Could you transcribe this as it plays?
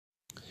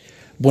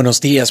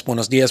Buenos dias,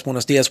 buenos dias,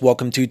 buenos dias.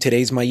 Welcome to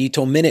today's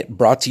Mayito Minute,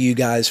 brought to you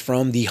guys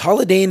from the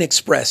Holiday Inn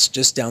Express,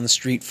 just down the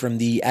street from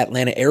the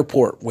Atlanta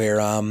airport,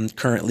 where I'm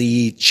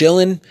currently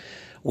chilling,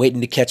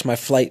 waiting to catch my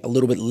flight a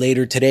little bit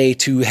later today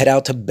to head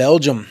out to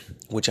Belgium,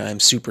 which I am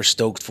super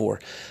stoked for.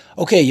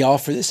 Okay, y'all,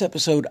 for this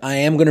episode, I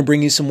am going to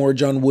bring you some more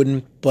John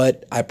Wooden,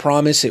 but I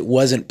promise it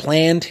wasn't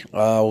planned.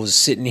 I was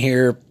sitting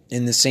here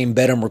in the same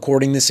bed I'm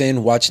recording this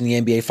in, watching the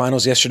NBA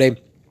Finals yesterday,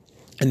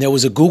 and there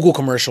was a Google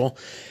commercial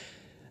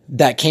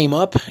that came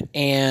up,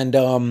 and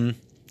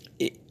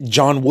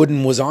John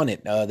Wooden was on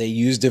it. They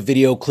used a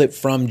video clip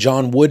from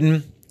John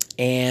Wooden,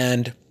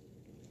 and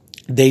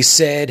they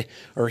said,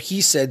 or he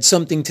said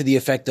something to the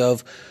effect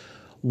of,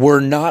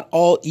 we're not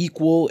all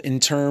equal in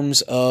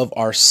terms of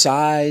our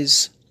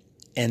size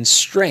and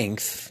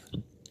strength,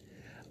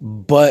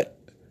 but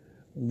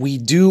we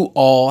do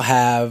all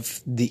have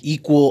the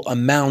equal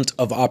amount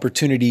of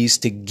opportunities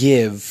to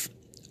give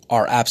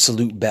our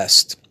absolute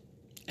best.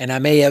 And I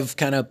may have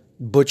kind of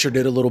butchered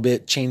it a little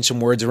bit, changed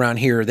some words around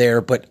here or there,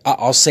 but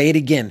I'll say it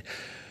again.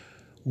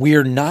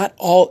 We're not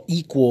all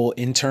equal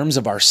in terms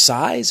of our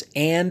size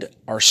and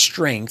our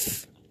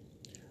strength,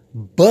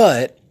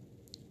 but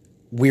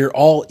we're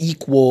all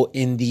equal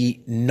in the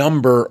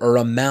number or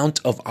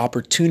amount of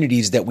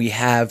opportunities that we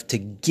have to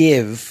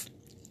give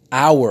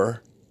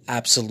our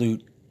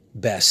absolute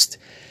best.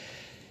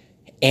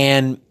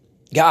 And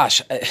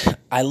gosh,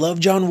 I love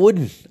John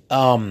Wooden.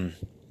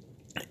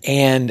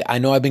 And I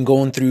know I've been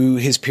going through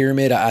his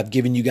pyramid. I've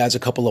given you guys a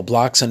couple of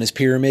blocks on his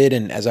pyramid.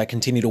 And as I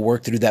continue to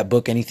work through that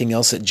book, anything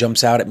else that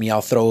jumps out at me,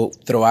 I'll throw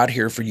out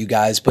here for you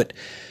guys. But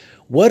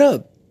what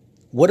a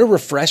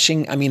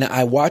refreshing,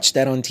 I watched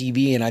that on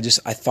TV and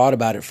I thought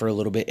about it for a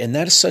little bit. And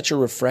that is such a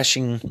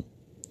refreshing,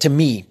 to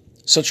me,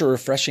 such a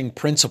refreshing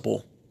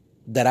principle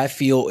that I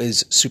feel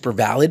is super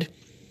valid.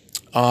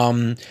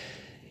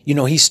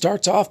 He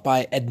starts off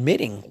by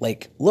admitting,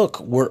 like, look,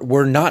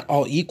 we're not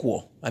all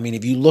equal.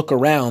 If you look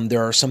around,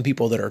 there are some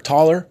people that are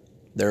taller.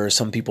 There are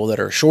some people that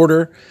are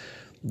shorter.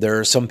 There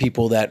are some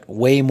people that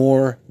weigh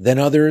more than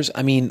others.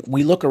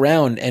 We look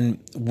around and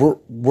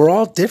we're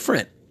all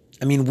different.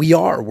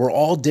 We're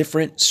all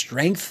different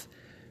strength.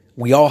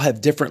 We all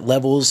have different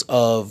levels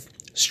of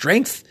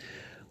strength.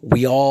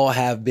 We all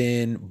have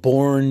been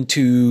born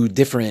to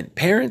different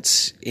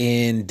parents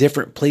in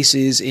different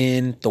places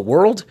in the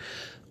world.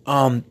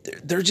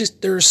 There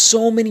are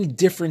so many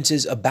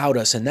differences about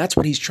us, and that's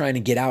what he's trying to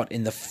get out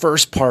in the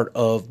first part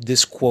of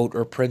this quote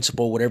or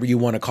principle, whatever you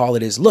want to call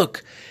it, is,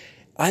 look,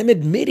 I'm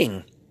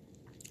admitting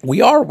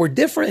we're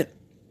different.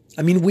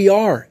 We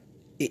are.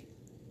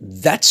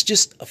 That's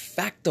just a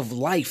fact of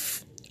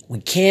life.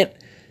 We can't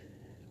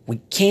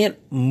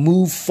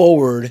move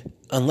forward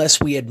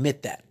unless we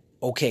admit that.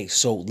 Okay,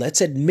 so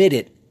let's admit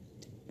it,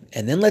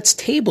 and then let's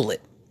table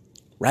it,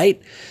 right?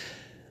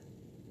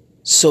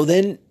 So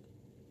then,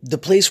 the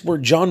place where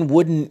John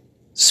Wooden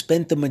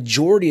spent the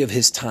majority of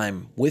his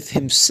time with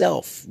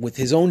himself, with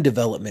his own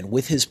development,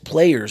 with his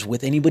players,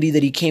 with anybody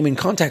that he came in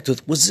contact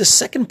with, was the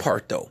second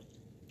part, though.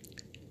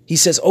 He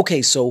says,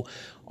 okay, so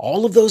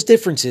all of those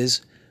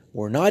differences,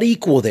 we're not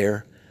equal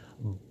there,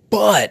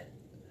 but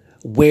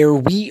where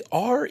we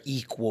are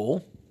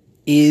equal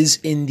is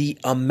in the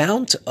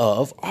amount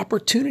of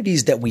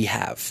opportunities that we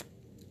have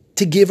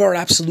to give our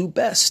absolute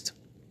best.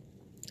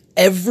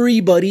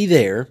 Everybody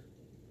there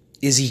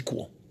is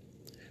equal.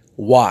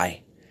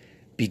 Why?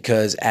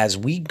 Because as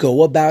we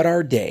go about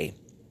our day,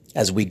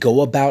 as we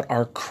go about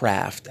our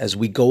craft, as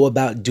we go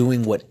about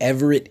doing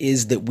whatever it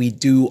is that we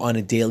do on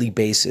a daily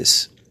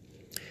basis,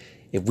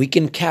 if we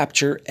can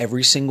capture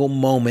every single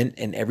moment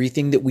and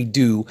everything that we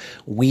do,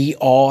 we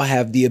all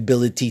have the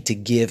ability to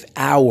give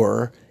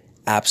our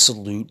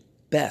absolute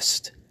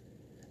best.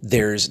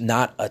 There's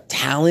not a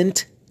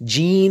talent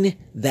gene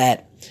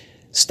that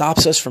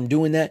stops us from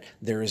doing that.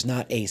 There is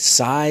not a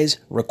size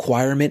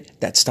requirement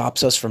that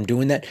stops us from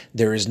doing that.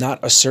 There is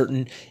not a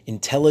certain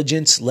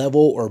intelligence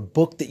level or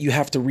book that you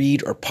have to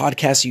read or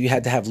podcast that you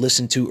had to have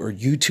listened to or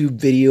YouTube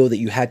video that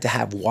you had to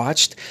have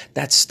watched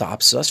that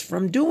stops us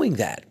from doing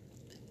that.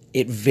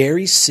 It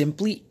very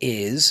simply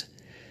is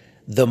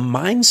the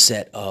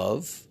mindset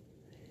of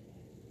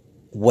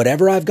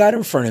whatever I've got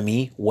in front of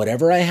me,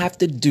 whatever I have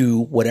to do,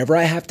 whatever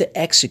I have to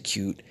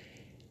execute,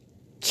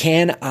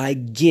 can I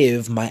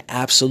give my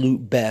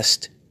absolute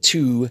best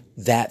to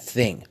that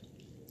thing?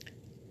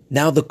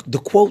 Now, the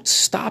quote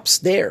stops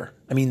there.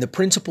 The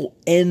principle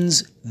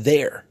ends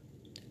there.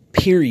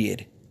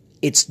 Period.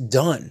 It's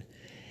done.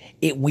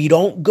 We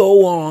don't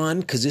go on,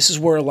 because this is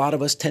where a lot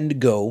of us tend to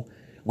go.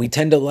 We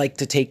tend to like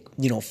to take,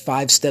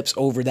 5 steps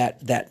over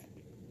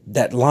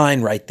that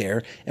line right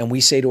there, and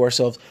we say to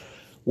ourselves,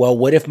 well,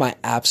 what if my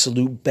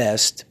absolute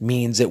best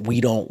means that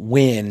we don't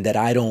win, that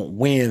I don't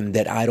win,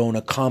 that I don't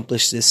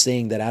accomplish this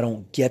thing, that I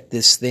don't get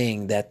this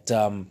thing, that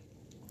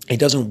it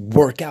doesn't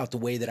work out the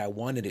way that I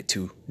wanted it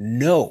to?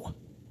 No,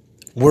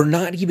 we're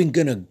not even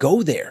going to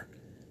go there.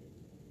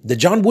 The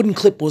John Wooden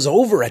clip was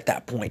over at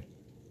that point.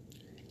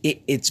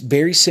 It's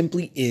very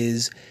simply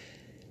is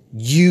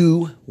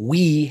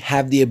we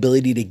have the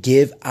ability to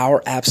give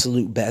our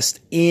absolute best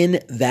in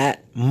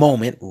that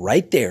moment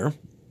right there.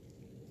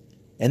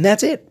 And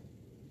that's it.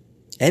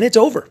 And it's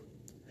over.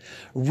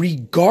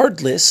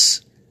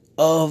 Regardless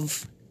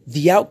of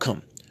the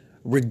outcome,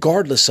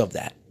 regardless of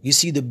that. You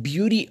see, the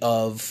beauty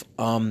of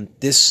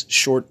this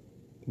short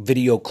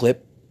video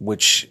clip,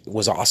 which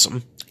was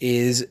awesome,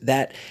 is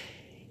that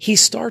he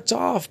starts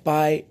off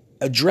by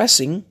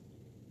addressing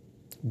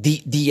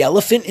the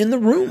elephant in the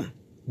room.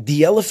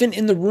 The elephant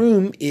in the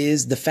room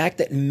is the fact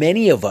that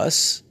many of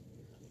us,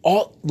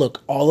 all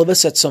of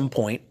us at some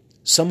point,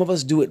 some of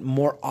us do it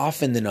more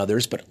often than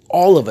others, but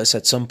all of us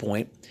at some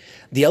point,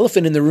 the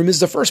elephant in the room is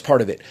the first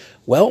part of it.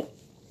 Well,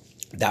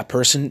 that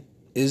person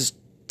is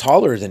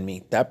taller than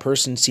me. That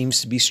person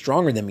seems to be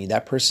stronger than me.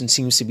 That person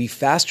seems to be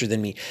faster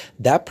than me.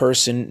 That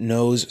person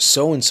knows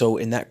so-and-so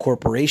in that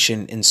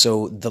corporation. And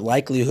so the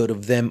likelihood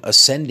of them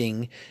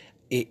ascending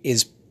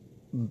is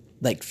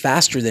like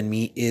faster than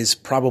me is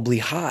probably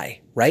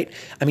high, right?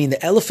 I mean,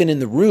 the elephant in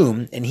the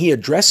room, and he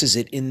addresses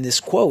it in this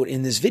quote,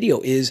 in this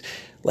video, is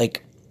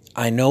like,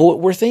 I know what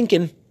we're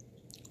thinking.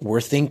 We're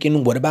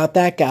thinking, what about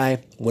that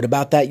guy? What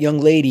about that young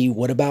lady?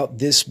 What about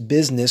this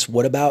business?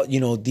 What about,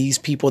 these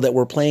people that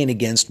we're playing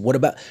against? What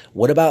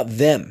about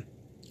them?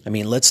 I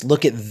mean, let's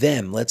look at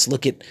them. Let's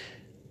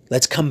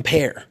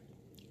compare,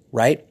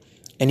 right?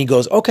 And he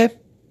goes, okay,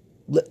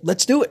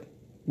 let's do it.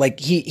 Like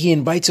he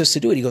invites us to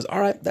do it. He goes, all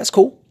right, that's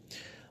cool.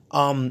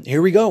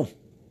 Here we go.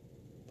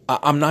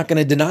 I'm not going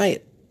to deny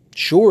it.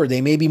 Sure, they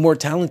may be more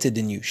talented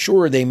than you.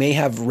 Sure, they may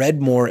have read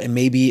more and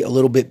maybe a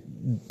little bit,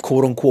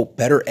 quote unquote,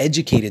 better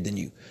educated than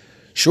you.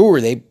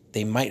 Sure, they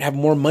might have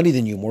more money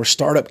than you, more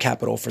startup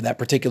capital for that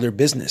particular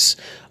business.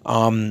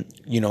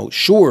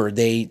 Sure,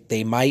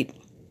 they might,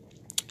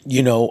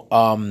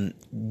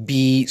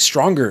 be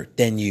stronger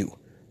than you.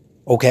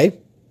 Okay,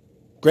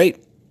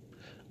 great.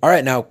 All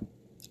right, now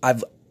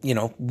I'm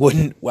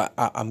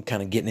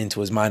kind of getting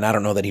into his mind. I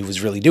don't know that he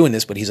was really doing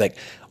this, but he's like,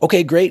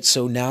 okay, great.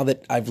 So now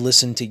that I've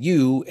listened to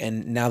you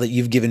and now that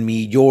you've given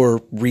me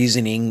your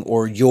reasoning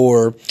or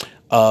your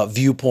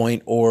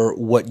viewpoint or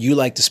what you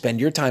like to spend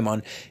your time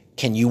on,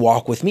 can you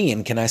walk with me?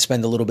 And can I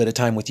spend a little bit of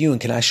time with you? And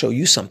can I show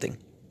you something?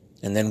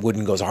 And then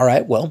Wooden goes, all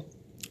right, well,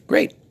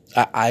 great.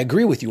 I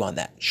agree with you on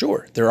that.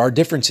 Sure, there are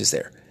differences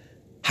there.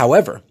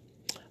 However,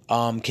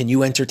 can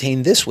you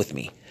entertain this with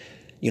me?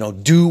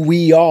 Do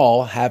we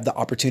all have the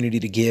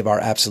opportunity to give our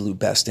absolute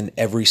best in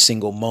every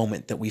single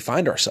moment that we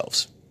find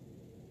ourselves?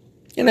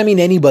 And I mean,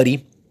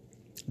 anybody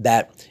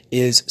that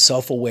is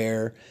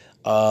self-aware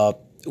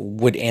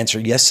would answer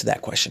yes to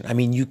that question. I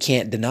mean, you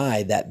can't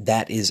deny that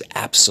that is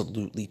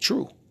absolutely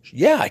true.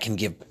 Yeah, I can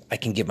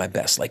give my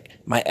best. Like,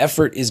 my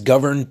effort is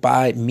governed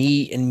by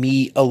me and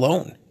me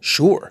alone.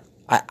 Sure,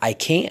 I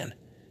can.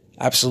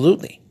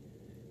 Absolutely.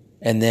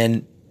 And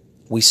then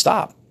we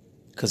stop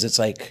because it's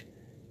like,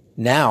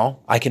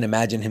 now I can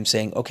imagine him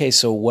saying, okay,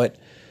 so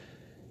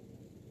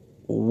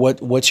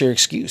what's your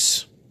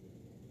excuse?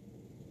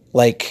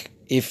 Like,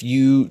 if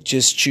you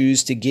just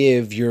choose to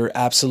give your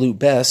absolute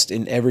best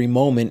in every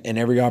moment and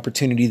every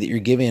opportunity that you're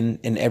given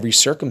in every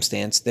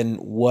circumstance, then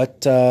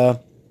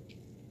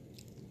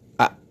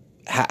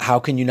how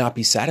can you not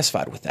be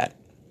satisfied with that?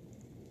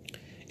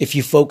 If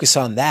you focus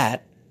on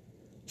that,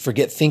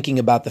 forget thinking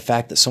about the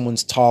fact that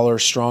someone's taller,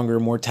 stronger,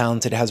 more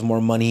talented, has more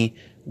money,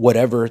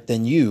 whatever,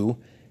 than you.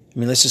 I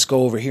mean, let's just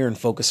go over here and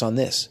focus on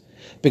this.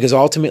 Because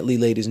ultimately,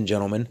 ladies and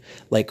gentlemen,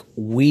 like,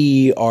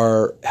 we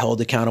are held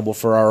accountable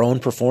for our own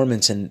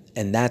performance, and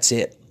that's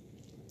it.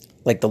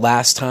 Like, the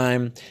last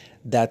time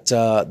that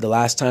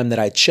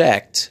I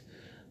checked,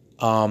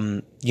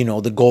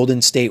 the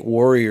Golden State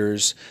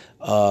Warriors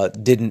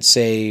didn't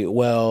say,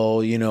 well,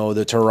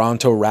 the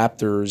Toronto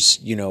Raptors,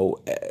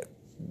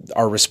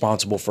 are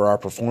responsible for our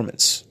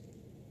performance.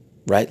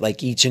 Right?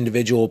 Like, each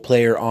individual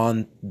player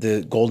on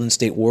the Golden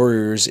State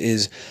Warriors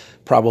is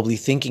probably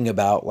thinking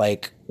about,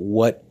 like,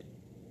 what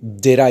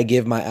did I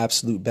give my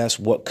absolute best?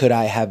 What could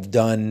I have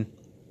done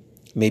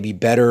maybe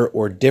better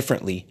or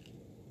differently?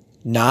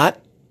 Not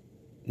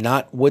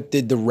what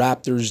did the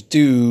Raptors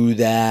do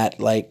that,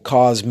 like,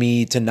 caused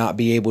me to not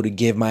be able to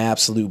give my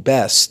absolute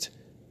best,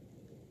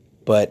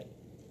 but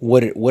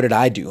what did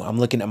I do? I'm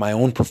looking at my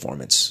own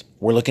performance.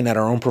 We're looking at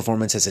our own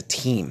performance as a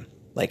team.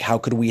 Like, how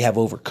could we have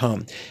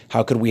overcome?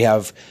 How could we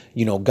have,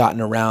 gotten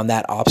around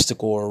that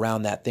obstacle or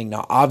around that thing?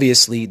 Now,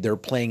 obviously, they're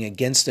playing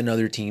against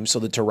another team, so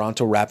the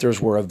Toronto Raptors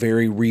were a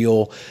very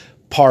real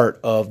part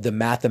of the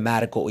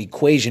mathematical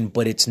equation,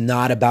 but it's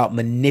not about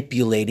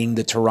manipulating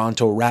the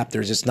Toronto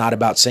Raptors. It's not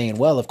about saying,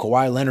 well, if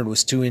Kawhi Leonard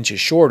was 2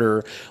 inches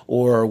shorter,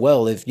 or,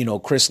 well, if,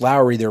 Chris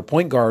Lowry, their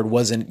point guard,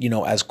 wasn't,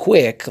 as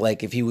quick,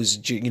 like if he was,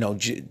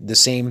 the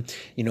same,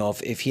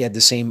 if he had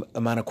the same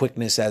amount of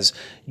quickness as,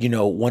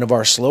 one of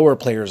our slower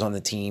players on the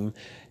team.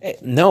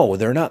 No,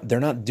 they're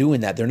not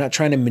doing that. They're not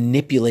trying to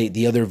manipulate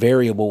the other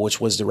variable,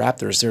 which was the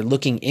Raptors. They're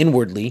looking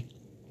inwardly.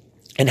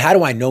 And how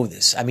do I know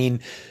this? I mean,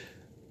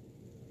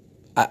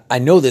 I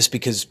know this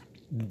because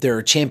they're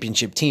a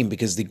championship team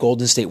because the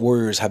Golden State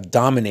Warriors have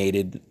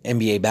dominated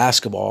NBA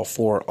basketball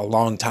for a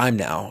long time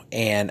now.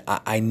 And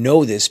I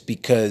know this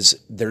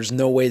because there's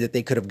no way that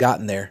they could have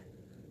gotten there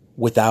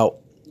without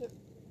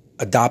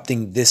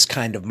adopting this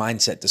kind of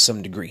mindset to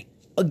some degree.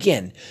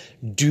 Again,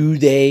 do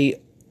they,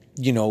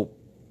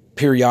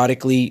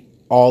 periodically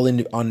all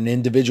in on an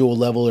individual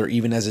level or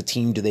even as a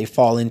team, do they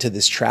fall into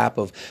this trap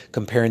of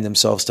comparing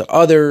themselves to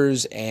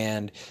others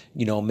and,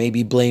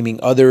 maybe blaming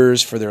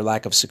others for their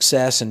lack of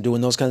success and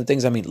doing those kinds of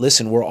things? I mean,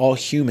 listen, we're all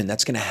human.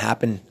 That's going to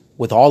happen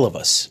with all of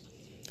us.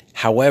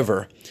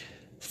 However,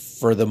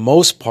 for the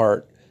most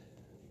part,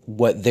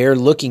 what they're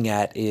looking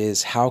at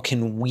is how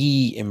can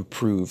we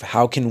improve?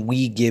 How can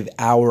we give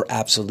our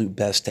absolute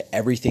best to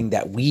everything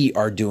that we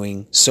are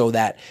doing so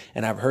that,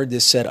 and I've heard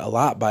this said a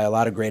lot by a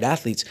lot of great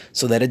athletes,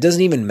 so that it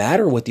doesn't even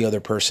matter what the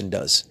other person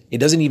does. It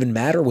doesn't even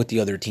matter what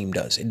the other team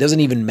does. It doesn't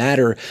even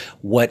matter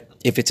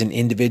if it's an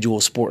individual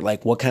sport,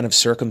 like what kind of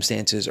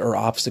circumstances or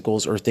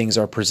obstacles or things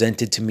are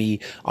presented to me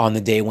on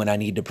the day when I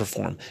need to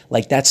perform.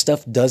 Like that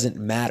stuff doesn't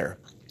matter,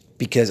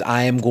 because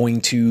I am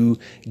going to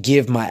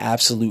give my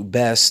absolute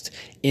best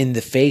in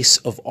the face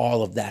of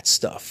all of that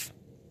stuff.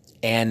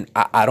 And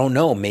I don't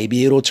know,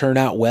 maybe it'll turn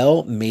out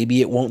well,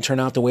 maybe it won't turn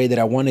out the way that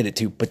I wanted it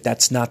to, but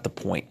that's not the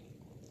point.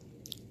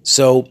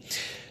 So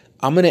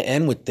I'm going to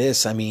end with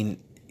this. I mean,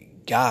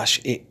 gosh,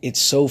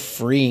 it's so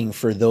freeing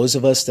for those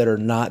of us that are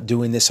not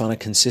doing this on a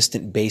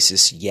consistent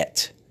basis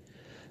yet.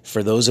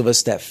 For those of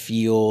us that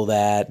feel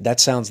that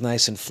sounds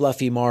nice and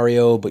fluffy,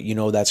 Mario, but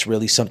that's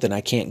really something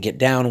I can't get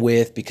down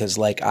with because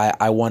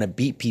I want to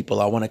beat people.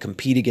 I want to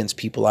compete against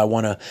people. I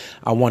want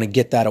to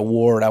get that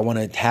award. I want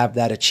to have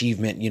that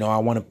achievement. I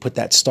want to put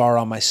that star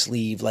on my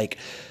sleeve. Like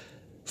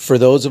for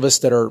those of us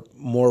that are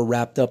more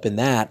wrapped up in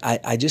that,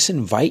 I just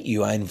invite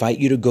you. I invite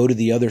you to go to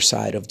the other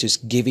side of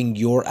just giving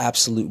your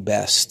absolute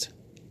best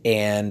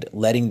and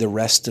letting the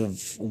rest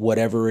of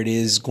whatever it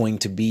is going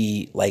to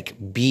be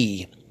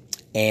be.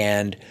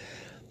 And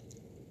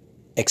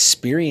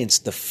experience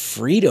the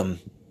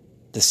freedom,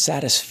 the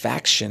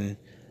satisfaction,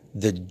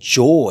 the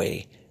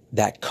joy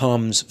that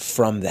comes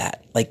from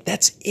that. Like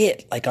that's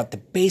it. Like at the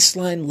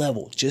baseline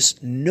level,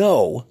 just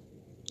know,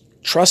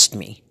 trust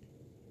me,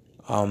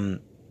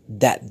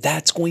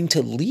 that's going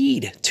to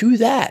lead to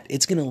that.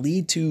 It's going to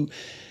lead to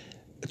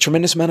a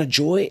tremendous amount of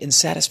joy and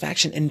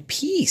satisfaction and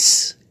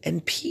peace.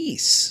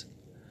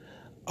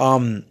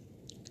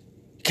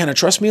 Kind of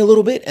trust me a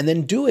little bit and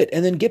then do it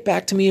and then get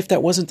back to me if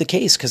that wasn't the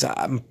case, because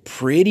I'm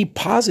pretty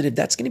positive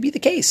that's going to be the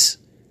case.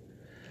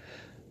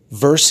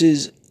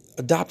 Versus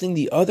adopting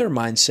the other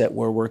mindset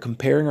where we're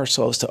comparing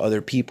ourselves to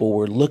other people,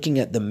 we're looking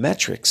at the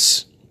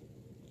metrics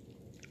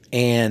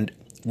and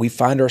we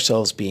find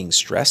ourselves being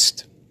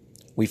stressed.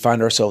 We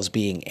find ourselves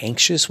being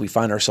anxious. We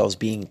find ourselves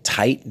being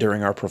tight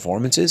during our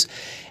performances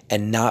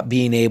and not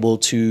being able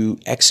to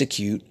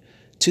execute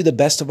to the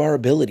best of our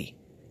ability.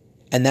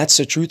 And that's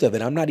the truth of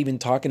it. I'm not even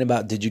talking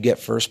about, did you get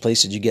first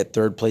place? Did you get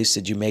third place?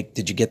 Did you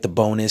get the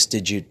bonus?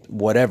 Did you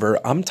whatever?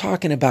 I'm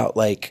talking about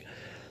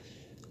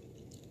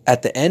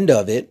at the end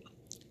of it,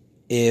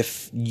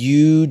 if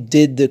you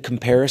did the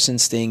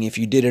comparisons thing, if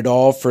you did it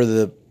all for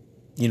the,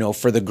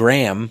 for the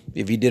gram,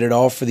 if you did it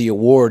all for the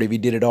award, if you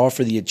did it all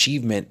for the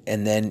achievement,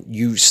 and then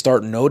you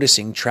start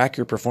track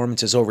your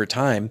performances over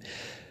time,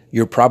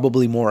 you're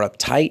probably more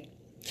uptight.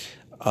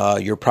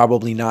 You're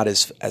probably not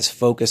as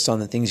focused on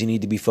the things you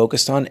need to be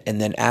focused on. And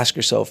then ask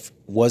yourself,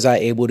 was I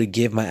able to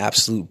give my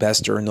absolute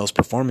best during those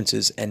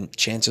performances? And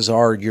chances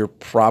are you're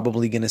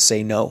probably going to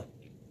say no.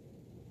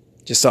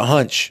 Just a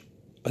hunch.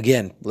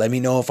 Again, let me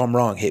know if I'm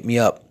wrong. Hit me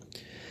up.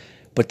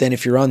 But then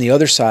if you're on the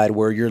other side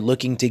where you're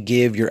looking to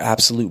give your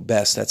absolute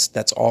best,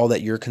 that's all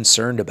that you're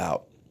concerned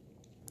about.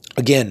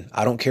 Again,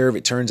 I don't care if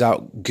it turns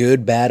out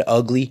good, bad,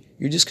 ugly.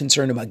 You're just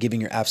concerned about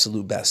giving your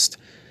absolute best.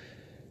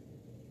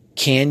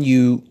 Can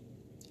you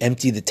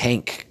empty the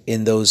tank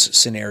in those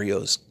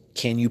scenarios?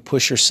 Can you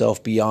push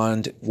yourself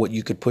beyond what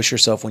you could push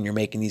yourself when you're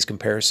making these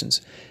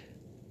comparisons?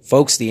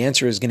 Folks, the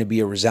answer is going to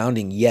be a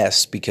resounding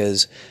yes,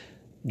 because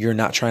you're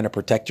not trying to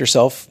protect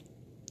yourself.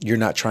 You're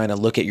not trying to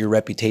look at your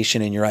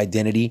reputation and your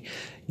identity.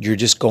 You're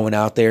just going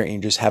out there and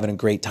you're just having a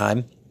great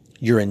time.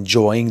 You're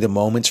enjoying the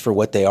moments for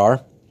what they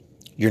are.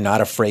 You're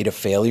not afraid of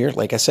failure.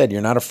 Like I said,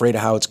 you're not afraid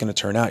of how it's going to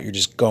turn out. You're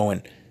just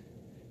going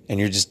and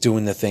you're just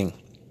doing the thing.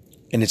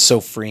 And it's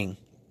so freeing.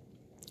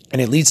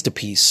 And it leads to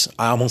peace.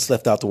 I almost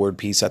left out the word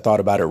peace. I thought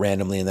about it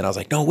randomly and then I was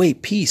like, no,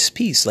 wait,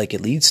 peace. Like it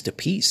leads to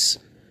peace.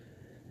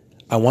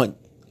 I want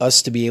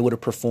us to be able to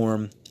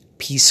perform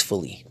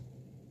peacefully,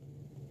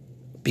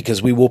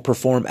 because we will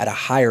perform at a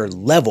higher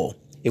level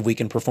if we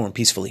can perform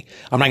peacefully.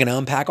 I'm not going to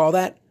unpack all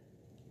that,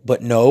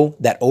 but know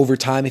that over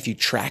time, if you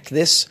track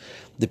this,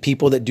 the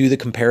people that do the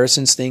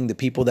comparisons thing, the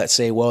people that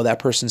say, well, that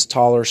person's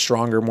taller,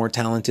 stronger, more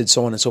talented,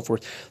 so on and so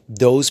forth,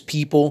 those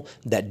people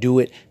that do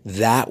it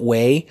that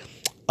way,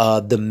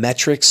 the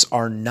metrics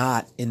are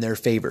not in their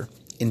favor.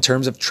 In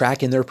terms of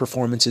tracking their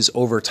performances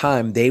over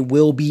time, they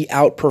will be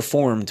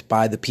outperformed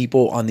by the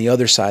people on the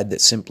other side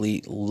that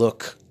simply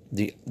look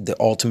the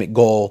ultimate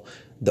goal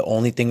The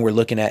only thing we're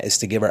looking at is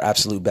to give our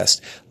absolute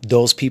best.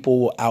 Those people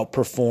will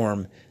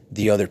outperform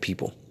the other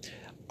people.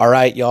 All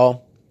right,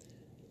 y'all.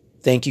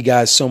 Thank you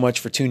guys so much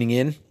for tuning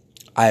in.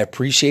 I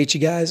appreciate you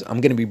guys.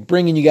 I'm going to be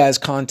bringing you guys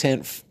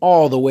content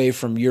all the way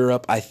from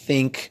Europe, I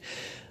think.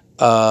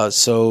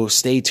 So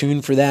stay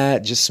tuned for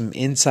that. Just some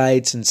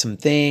insights and some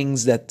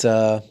things that,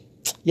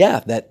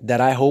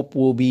 that I hope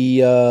will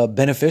be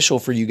beneficial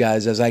for you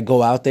guys as I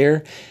go out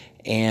there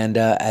and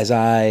as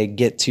I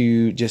get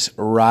to just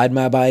ride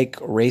my bike,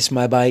 race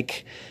my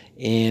bike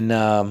in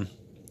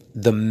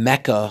the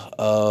mecca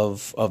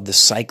of the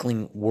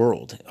cycling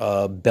world,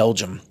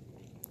 Belgium.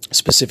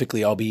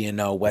 Specifically, I'll be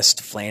in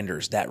West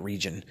Flanders, that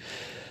region,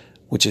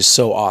 which is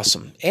so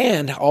awesome.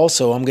 And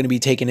also, I'm going to be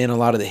taking in a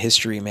lot of the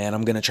history, man.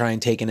 I'm going to try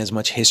and take in as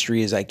much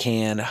history as I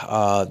can.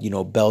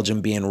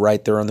 Belgium being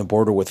right there on the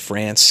border with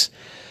France.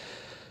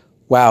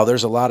 Wow,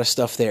 there's a lot of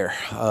stuff there.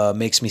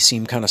 Makes me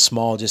seem kind of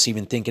small just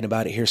even thinking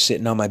about it here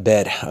sitting on my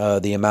bed.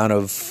 The amount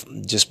of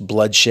just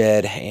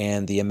bloodshed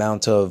and the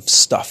amount of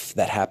stuff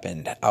that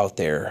happened out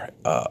there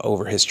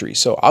over history.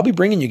 So I'll be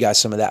bringing you guys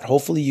some of that.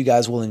 Hopefully you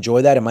guys will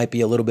enjoy that. It might be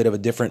a little bit of a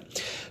different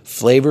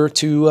flavor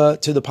to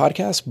the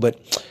podcast,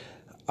 but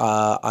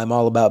I'm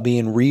all about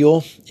being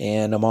real,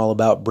 and I'm all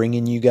about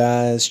bringing you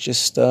guys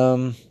just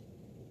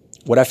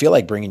what I feel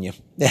like bringing you.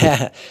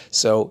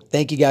 So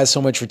thank you guys so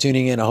much for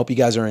tuning in. I hope you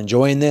guys are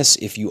enjoying this.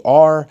 If you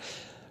are,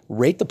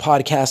 rate the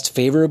podcast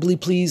favorably,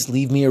 please.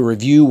 Leave me a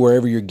review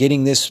wherever you're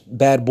getting this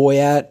bad boy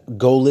at.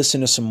 Go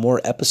listen to some more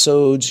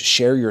episodes.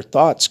 Share your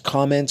thoughts,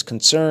 comments,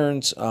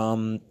 concerns.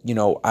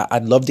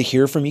 I'd love to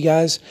hear from you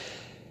guys.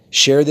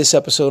 Share this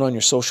episode on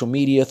your social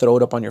media. Throw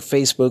it up on your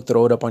Facebook.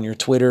 Throw it up on your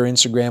Twitter,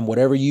 Instagram,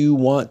 whatever you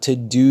want to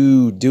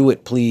do. Do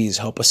it, please.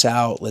 Help us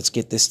out. Let's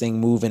get this thing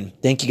moving.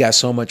 Thank you guys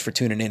so much for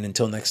tuning in.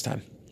 Until next time.